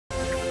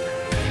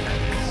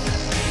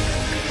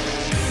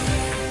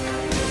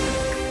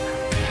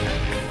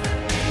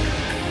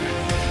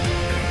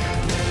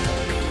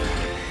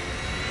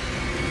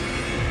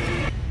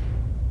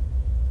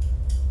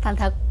Thành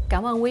thật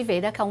cảm ơn quý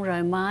vị đã không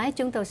rời máy.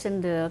 Chúng tôi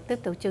xin được tiếp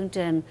tục chương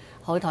trình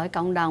hội thoại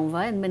cộng đồng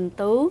với anh Minh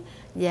Tú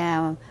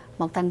và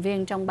một thành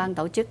viên trong ban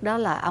tổ chức, đó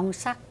là ông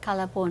Sắc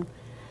Calapon.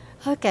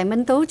 Ok,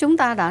 Minh Tú, chúng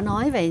ta đã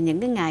nói về những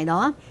cái ngày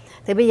đó.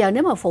 Thì bây giờ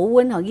nếu mà phụ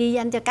huynh họ ghi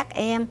danh cho các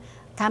em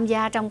tham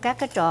gia trong các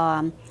cái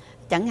trò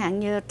chẳng hạn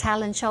như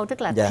talent show,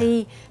 tức là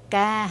thi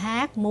ca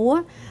hát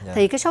múa,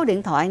 thì cái số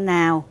điện thoại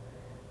nào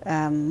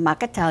mà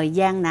cái thời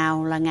gian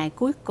nào là ngày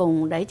cuối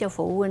cùng để cho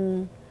phụ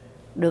huynh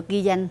được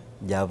ghi danh?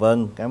 Dạ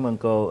vâng, cảm ơn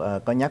cô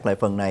có nhắc lại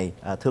phần này.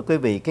 Thưa quý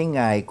vị, cái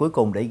ngày cuối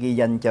cùng để ghi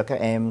danh cho các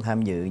em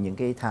tham dự những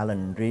cái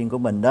talent riêng của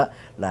mình đó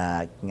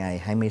là ngày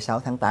 26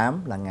 tháng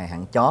 8, là ngày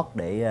hạn chót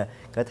để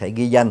có thể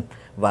ghi danh.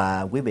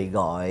 Và quý vị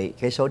gọi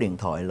cái số điện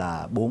thoại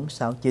là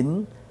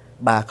 469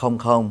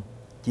 300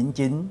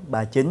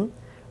 9939,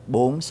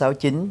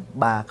 469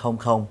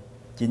 300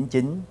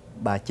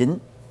 9939.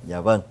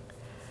 Dạ vâng.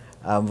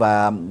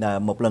 Và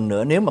một lần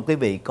nữa, nếu mà quý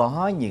vị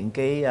có những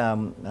cái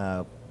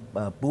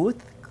booth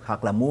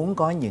hoặc là muốn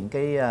có những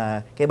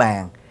cái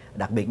bàn,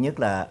 đặc biệt nhất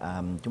là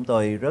chúng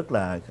tôi rất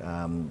là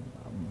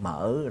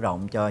mở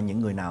rộng cho những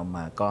người nào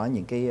mà có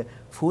những cái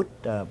food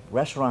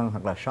restaurant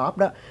hoặc là shop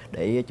đó,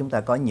 để chúng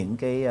ta có những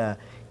cái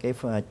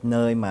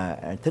nơi mà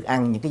thức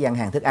ăn, những cái gian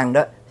hàng thức ăn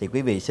đó, thì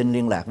quý vị xin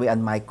liên lạc với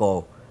anh Michael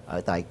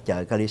ở tại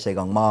chợ Cali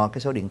Saigon Mall. Cái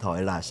số điện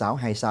thoại là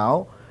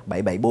 626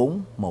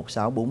 774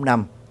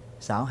 1645,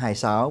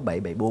 626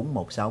 774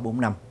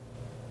 1645.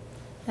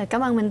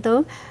 Cảm ơn Minh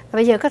Tú.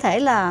 Bây giờ có thể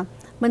là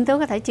Minh Tú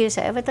có thể chia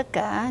sẻ với tất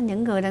cả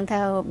những người đang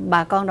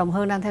bà con đồng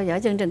hương đang theo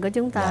dõi chương trình của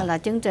chúng ta là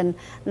chương trình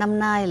năm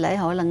nay lễ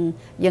hội lần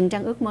dần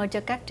trăng ước mơ cho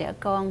các trẻ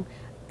con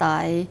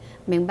tại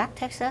miền Bắc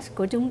Texas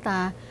của chúng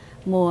ta,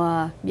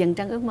 mùa dần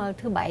trăng ước mơ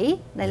thứ 7.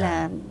 Đây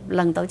là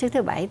lần tổ chức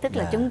thứ 7, tức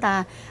là chúng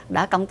ta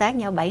đã cộng tác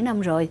nhau 7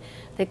 năm rồi.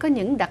 Thì có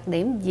những đặc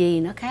điểm gì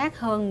nó khác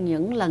hơn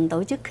những lần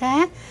tổ chức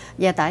khác,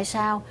 và tại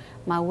sao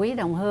mà quý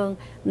đồng hương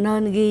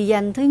nên ghi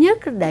danh? Thứ nhất,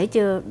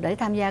 để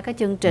tham gia cái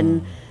chương trình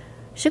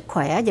sức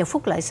khỏe và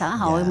phúc lợi xã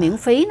hội miễn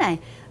phí này,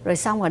 rồi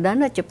xong rồi đến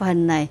đó chụp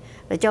hình này,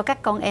 rồi cho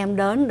các con em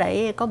đến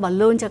để có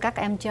balloon cho các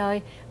em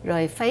chơi,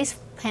 rồi face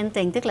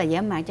painting tức là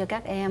vẽ mặt cho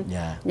các em,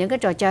 những cái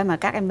trò chơi mà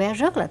các em bé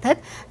rất là thích.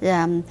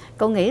 Và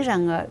cô nghĩ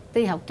rằng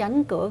ty học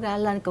chánh của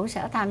Galen cũng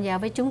sẽ tham gia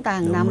với chúng ta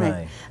hàng năm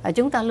này.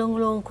 Chúng ta luôn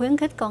luôn khuyến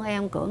khích con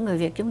em của người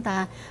Việt chúng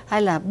ta,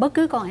 hay là bất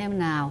cứ con em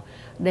nào,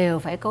 đều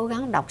phải cố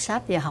gắng đọc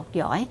sách và học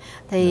giỏi.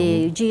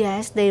 Thì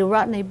GSD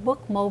Rodney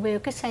Bookmobile,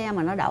 cái xe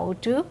mà nó đậu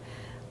trước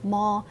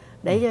mall,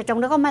 để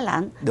trong đó có máy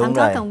lạnh. Anh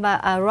có thằng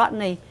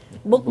Rodney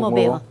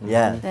Bookmobile.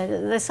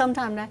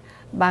 Sometimes đó,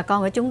 bà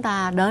con của chúng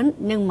ta đến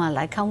nhưng mà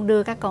lại không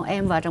đưa các con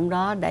em vào trong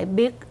đó để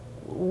biết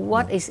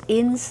what is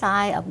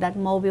inside of that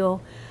mobile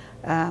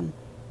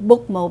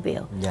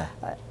bookmobile.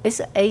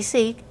 It's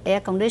AC,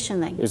 air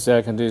conditioning. It's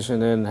air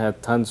conditioning, had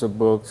tons of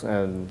books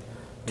and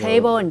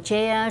table and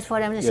chairs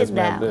for them to sit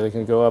down. They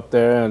can go up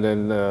there and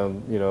then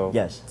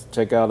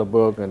check out a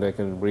book and they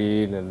can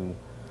read and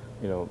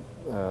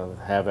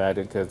have at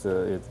it, because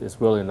it's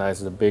really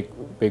nice. It's a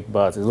big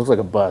bus. It looks like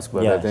a bus,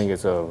 but I think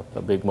it's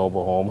a big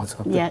mobile home or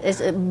something. Yeah,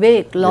 it's a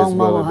big, long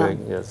mobile home.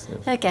 Yes.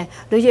 Okay.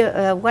 Do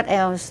you what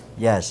else?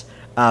 Yes.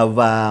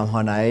 Và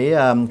hồi nãy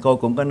cô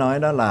cũng có nói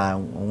đó là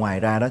ngoài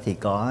ra đó thì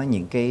có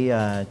những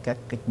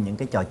những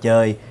cái trò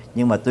chơi,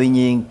 nhưng mà tuy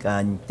nhiên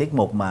tiết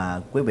mục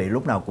mà quý vị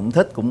lúc nào cũng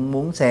thích, cũng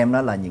muốn xem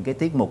đó là những cái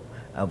tiết mục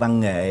văn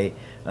nghệ.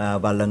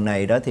 Và lần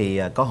này đó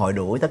thì có hội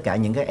đủ tất cả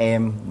những cái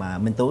em mà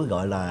Minh Tú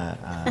gọi là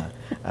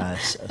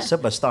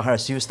superstar hay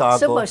siêu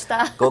star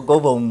của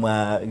vùng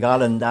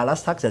Garland,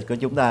 Dallas, Texas của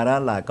chúng ta, đó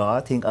là có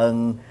Thiên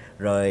Ân,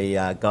 rồi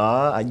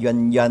có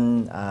Doanh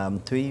Doanh,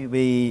 Thúy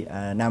Vi,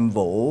 Nam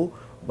Vũ,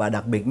 và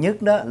đặc biệt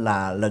nhất đó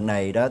là lần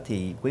này đó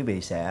thì quý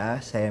vị sẽ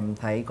xem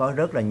thấy có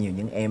rất là nhiều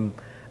những em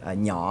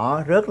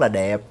nhỏ rất là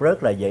đẹp,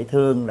 rất là dễ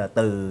thương, là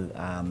từ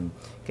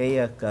cái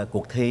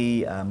cuộc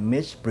thi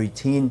Miss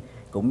Preteen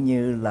cũng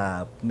như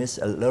là Miss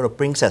Little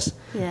Princess,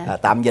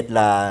 tạm dịch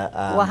là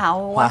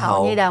Hoa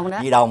hậu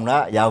Nhi đồng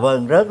đó. Dạ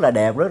vâng, rất là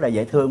đẹp, rất là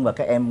dễ thương, và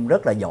các em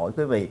rất là giỏi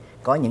quý vị.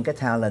 Có những cái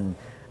talent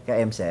các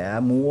em sẽ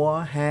múa,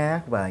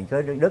 hát, và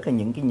có rất là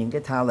những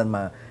cái talent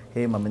mà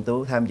khi mà Minh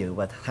Tú tham dự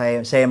và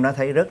xem nó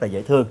thấy rất là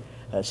dễ thương.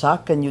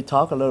 Sark, can you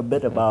talk a little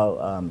bit about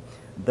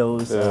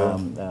those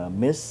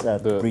Miss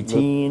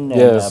Preteen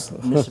and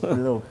Miss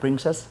Little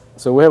Princess?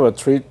 So we have a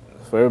treat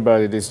for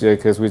everybody this year,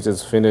 because we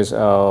just finished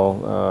our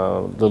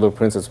Little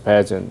Princess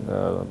pageant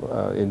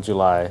in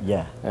July.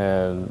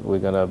 And we're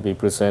going to be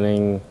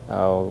presenting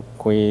our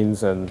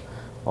queens and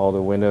all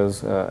the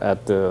winners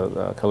at the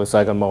Cali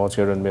Saigon Mall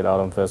Children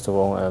Mid-Autumn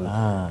Festival. And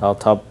our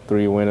top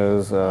 3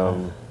 winners,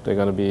 they're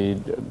going to be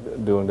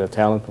doing their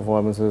talent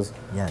performances.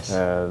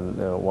 And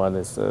one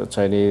is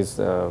Chinese,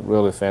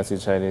 really fancy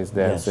Chinese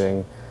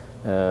dancing.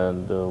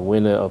 And the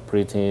winner of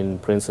Preteen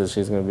Princess,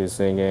 she's going to be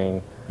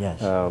singing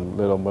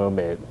Little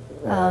Mermaid.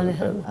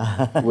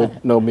 With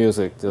no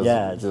music,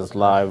 just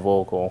live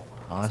vocal.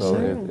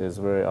 Awesome. So it's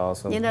very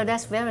awesome. You know,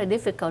 that's very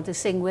difficult to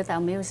sing with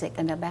our music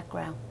in the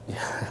background.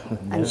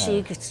 And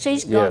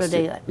she's got to do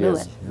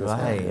it.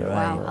 Right.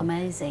 Wow,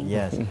 amazing.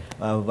 Yes.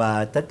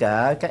 Và tất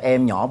cả các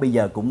em nhỏ bây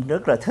giờ cũng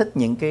rất là thích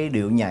những cái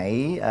điệu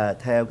nhảy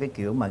theo cái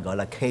kiểu mà gọi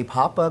là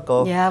K-pop á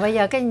cô. Dạ, bây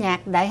giờ cái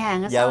nhạc đại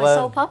Hàn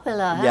so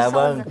popular. Dạ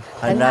vâng.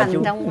 Thành ra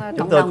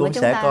chúng tôi cũng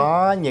sẽ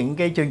có những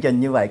cái chương trình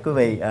như vậy quý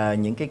vị,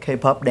 những cái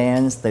K-pop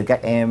dance từ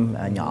các em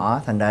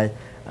nhỏ. Thành ra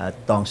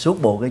toàn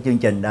suốt bộ cái chương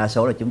trình đa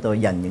số là chúng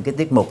tôi dành những cái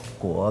tiết mục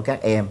của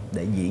các em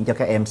để diễn cho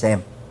các em xem.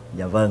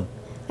 Dạ vâng.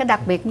 Cái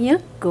đặc biệt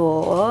nhất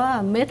của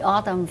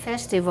Mid-Autumn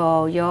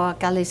Festival do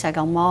Cali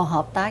Saigon Mall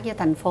hợp tác với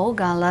thành phố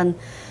Garland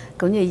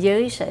cũng như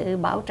dưới sự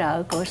bảo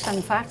trợ của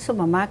Sunfast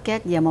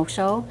Supermarket và một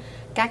số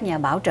các nhà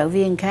bảo trợ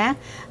viên khác.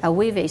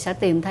 Quý vị sẽ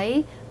tìm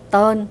thấy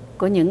tên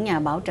của những nhà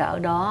bảo trợ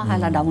đó hay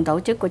là đồng tổ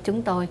chức của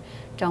chúng tôi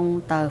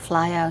trong tờ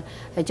flyer.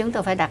 Thì chúng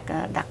tôi phải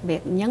đặc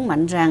biệt nhấn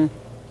mạnh rằng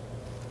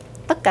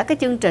tất cả các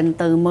chương trình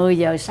từ 10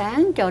 giờ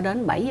sáng cho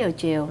đến 7 giờ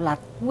chiều là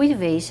quý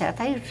vị sẽ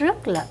thấy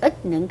rất là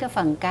ít những cái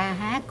phần ca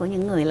hát của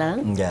những người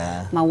lớn,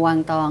 mà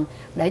hoàn toàn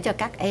để cho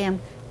các em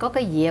có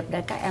cái dịp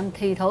để các em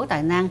thi thố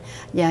tài năng.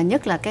 Và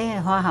nhất là cái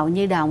Hoa hậu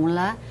Nhi đồng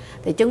đó,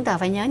 thì chúng ta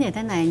phải nhớ như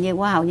thế này, như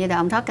Hoa hậu Nhi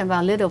đồng, I'm talking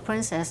about Little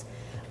Princess,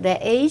 their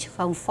age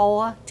from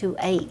 4 to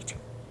 8,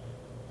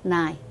 9.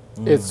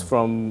 It's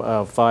from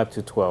 5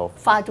 to 12.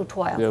 5 to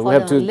 12 Yeah, for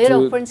the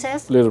Little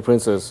Princess. Little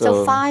Princess.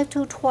 So 5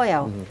 to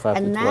 12. 5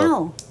 and to 12.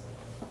 now,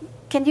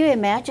 can you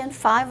imagine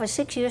 5 or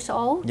 6 years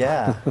old?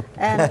 Yeah.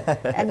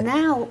 and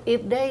now if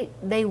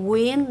they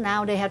win,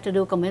 now they have to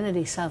do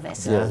community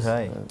service. Yes.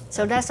 Right.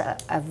 So that's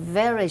a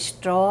very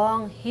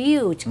strong,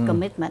 huge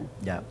commitment.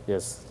 Yeah.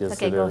 Yes.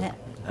 Okay, go ahead.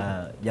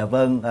 Dạ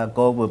vâng,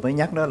 cô vừa mới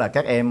nhắc đó là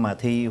các em mà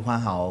thi Hoa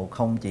hậu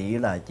không chỉ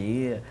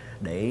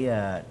để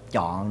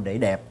chọn để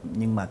đẹp,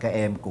 nhưng mà các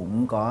em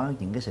cũng có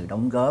những cái sự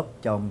đóng góp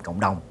trong cộng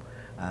đồng.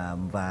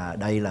 Và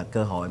đây là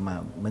cơ hội mà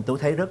Minh Tú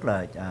thấy rất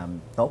là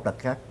tốt, là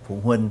các phụ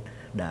huynh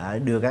đã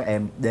đưa các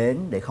em đến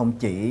để không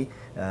chỉ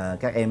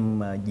các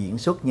em diễn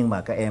xuất, nhưng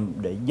mà các em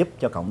để giúp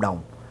cho cộng đồng.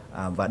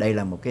 Và đây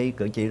là một cái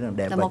cử chỉ rất là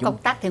đẹp. Là một công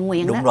tác thiện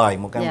nguyện. Đúng rồi,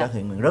 một công tác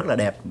thiện nguyện rất là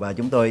đẹp. Và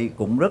chúng tôi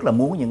cũng rất là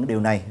muốn những điều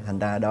này. Thành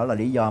ra đó là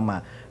lý do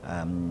mà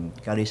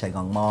Cali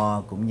Saigon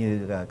Mall cũng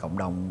như cộng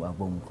đồng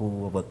vùng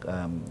khu vực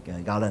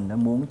Garland nó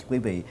muốn quý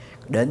vị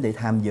đến để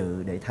tham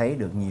dự, để thấy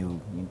được nhiều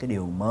những cái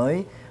điều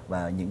mới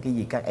và những cái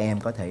gì các em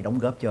có thể đóng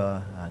góp cho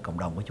cộng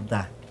đồng của chúng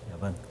ta. Dạ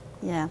vâng.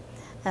 Dạ.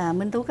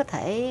 Minh Tú có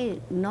thể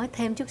nói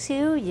thêm chút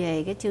xíu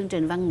về cái chương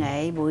trình văn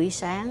nghệ buổi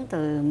sáng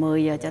từ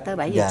 10 giờ cho tới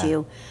 7 giờ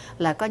chiều,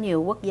 là có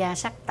nhiều quốc gia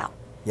sắc tộc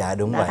đã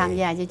tham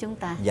gia với chúng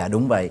ta. Dạ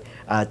đúng vậy.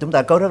 Chúng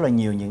ta có rất là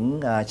nhiều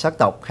những sắc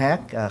tộc khác,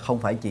 không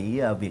phải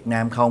chỉ Việt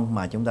Nam không,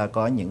 mà chúng ta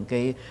có những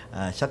cái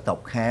sắc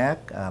tộc khác,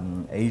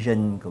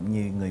 Asian cũng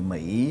như người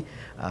Mỹ,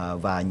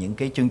 và những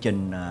cái chương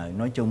trình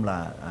nói chung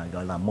là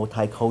gọi là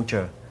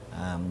multicultural.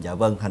 Dạ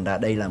vâng, thành ra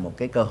đây là một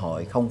cái cơ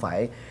hội không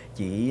phải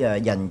chỉ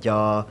dành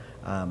cho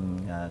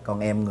con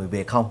em người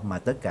Việt không, mà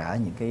tất cả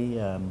những cái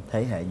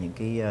thế hệ, những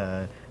cái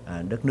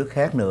đất nước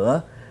khác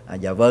nữa.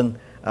 Dạ vâng.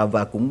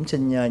 Và cũng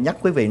xin nhắc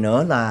quý vị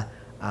nữa là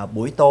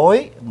buổi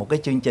tối một cái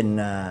chương trình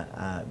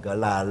gọi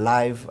là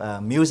live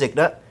music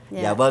đó.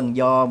 Dạ vâng,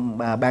 do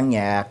ban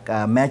nhạc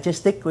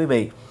Majestic quý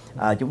vị.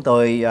 Chúng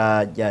tôi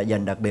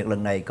dành đặc biệt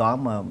lần này có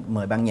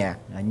mời ban nhạc,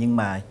 nhưng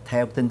mà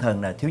theo tinh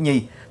thần là thiếu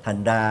nhi,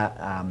 thành ra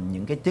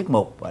những cái tiết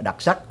mục đặc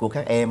sắc của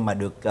các em mà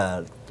được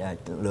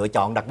lựa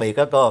chọn đặc biệt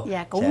đó cô.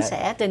 Dạ, cũng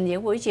sẽ trình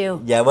diễn buổi chiều.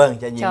 Dạ vâng,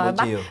 trình diễn buổi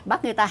chiều.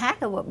 Bắt người ta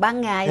hát rồi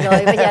ban ngày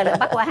rồi bây giờ lại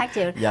bắt qua hát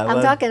chiều. Dạ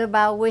I'm talking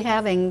about we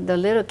having the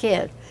little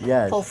kids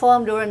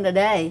perform during the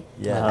day,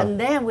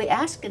 and then we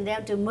asking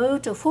them to move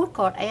to food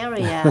court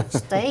area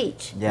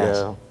stage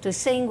to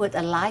sing with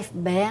a live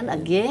band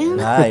again.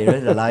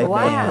 Rất là live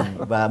band.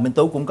 Và Minh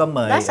Tú cũng có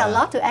mời. That's a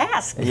lot to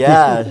ask.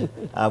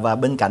 Và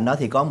bên cạnh đó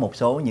thì có một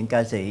số những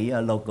ca sĩ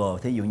local,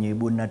 thí dụ như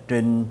Bun Na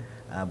Trinh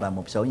và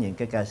một số những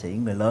cái ca sĩ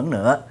người lớn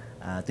nữa.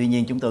 Tuy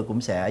nhiên chúng tôi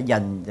cũng sẽ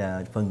dành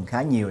phần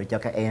khá nhiều để cho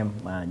các em,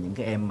 những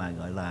cái em mà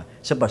gọi là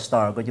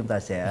superstar của chúng ta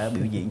sẽ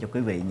biểu diễn cho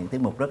quý vị những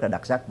tiết mục rất là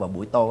đặc sắc vào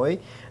buổi tối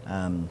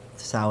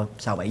sau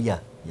 7 giờ.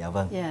 Dạ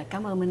vâng.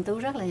 Cảm ơn Minh Tú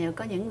rất là nhiều.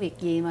 Có những việc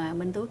gì mà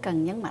Minh Tú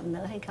cần nhấn mạnh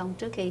nữa hay không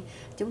trước khi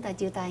chúng ta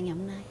chia tay ngày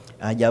hôm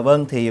nay? Dạ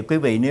vâng, thì quý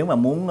vị nếu mà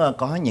muốn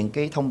có những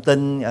cái thông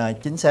tin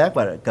chính xác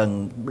và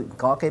cần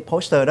có cái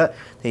poster đó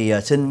thì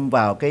xin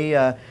vào cái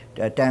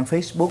trang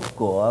Facebook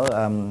của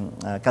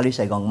Cali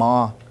Saigon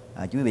Mall.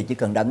 Quý vị chỉ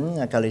cần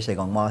đánh Cali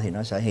Saigon Mall thì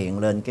nó sẽ hiện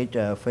lên cái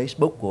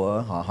Facebook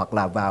của họ, hoặc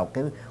là vào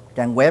cái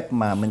trang web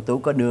mà Minh Tú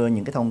có đưa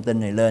những cái thông tin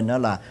này lên, đó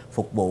là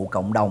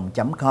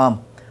phục-vụ-cộng-đồng.com.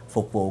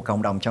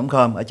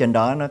 Phục-vụ-cộng-đồng.com. Ở trên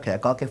đó nó sẽ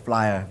có cái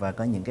flyer và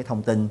có những cái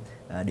thông tin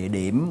địa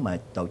điểm mà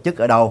tổ chức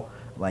ở đâu.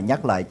 Và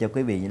nhắc lại cho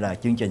quý vị là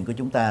chương trình của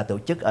chúng ta tổ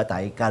chức ở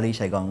tại Cali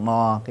Saigon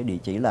Mall, cái địa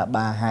chỉ là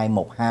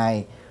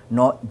 3212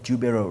 North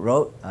Jubilo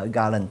Road ở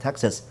Garland,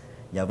 Texas.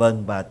 Dạ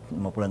vâng, và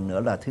một lần nữa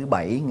là thứ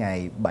Bảy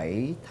ngày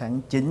 7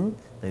 tháng 9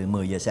 từ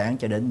 10 giờ sáng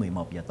cho đến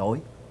 11 giờ tối.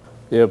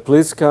 Yeah,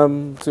 please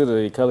come to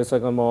the Cali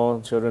Saigon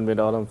Mall Children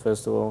Mid-Autumn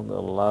Festival. There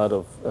are a lot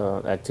of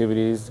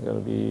activities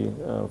going to be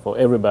for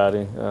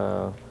everybody,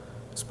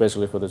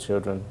 especially for the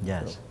children.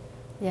 Yes.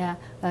 Dạ,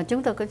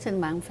 chúng tôi cũng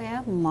xin bạn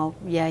phép một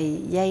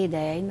vài giây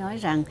để nói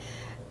rằng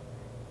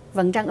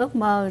Vầng Trăng Ước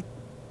Mơ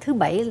thứ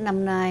 7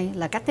 năm nay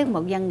là các tiết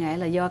mục văn nghệ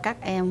là do các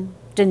em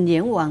trình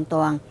diễn hoàn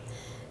toàn.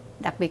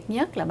 Đặc biệt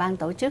nhất là ban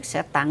tổ chức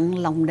sẽ tặng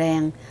lồng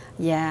đèn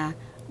và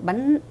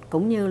bánh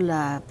cũng như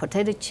là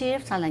potato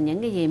chips hay là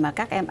những cái gì mà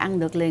các em ăn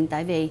được liền,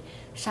 tại vì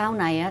sau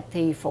này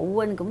thì phụ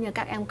huynh cũng như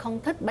các em không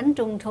thích bánh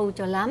trung thu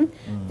cho lắm.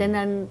 Cho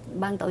nên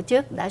ban tổ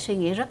chức đã suy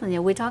nghĩ rất là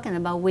nhiều.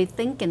 We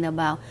thinking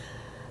about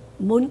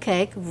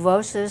mooncake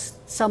versus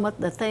some of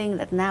the things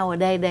that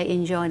nowadays they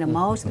enjoy the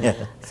most.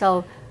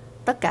 So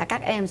tất cả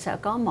các em sẽ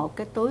có một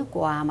cái túi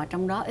quà mà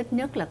trong đó ít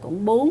nhất là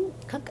cũng 4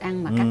 thức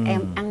ăn mà các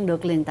em ăn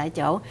được liền tại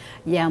chỗ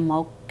và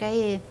một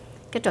cái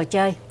trò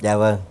chơi. Dạ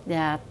vâng.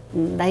 Và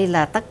đây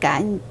là tất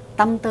cả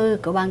tâm tư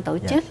của ban tổ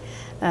chức.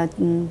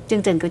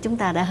 Chương trình của chúng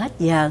ta đã hết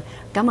giờ.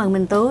 Cảm ơn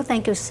Minh Tú.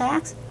 Thank you,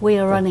 Sax. We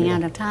are running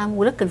out of time.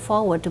 We're looking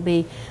forward to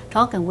be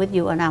talking with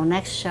you on our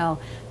next show.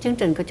 Chương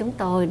trình của chúng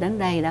tôi đến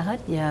đây đã hết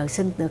giờ.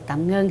 Xin được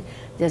tạm ngưng.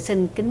 Giờ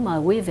xin kính mời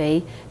quý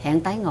vị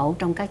hẹn tái ngộ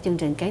trong các chương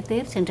trình kế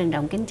tiếp. Xin trân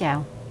trọng kính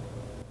chào.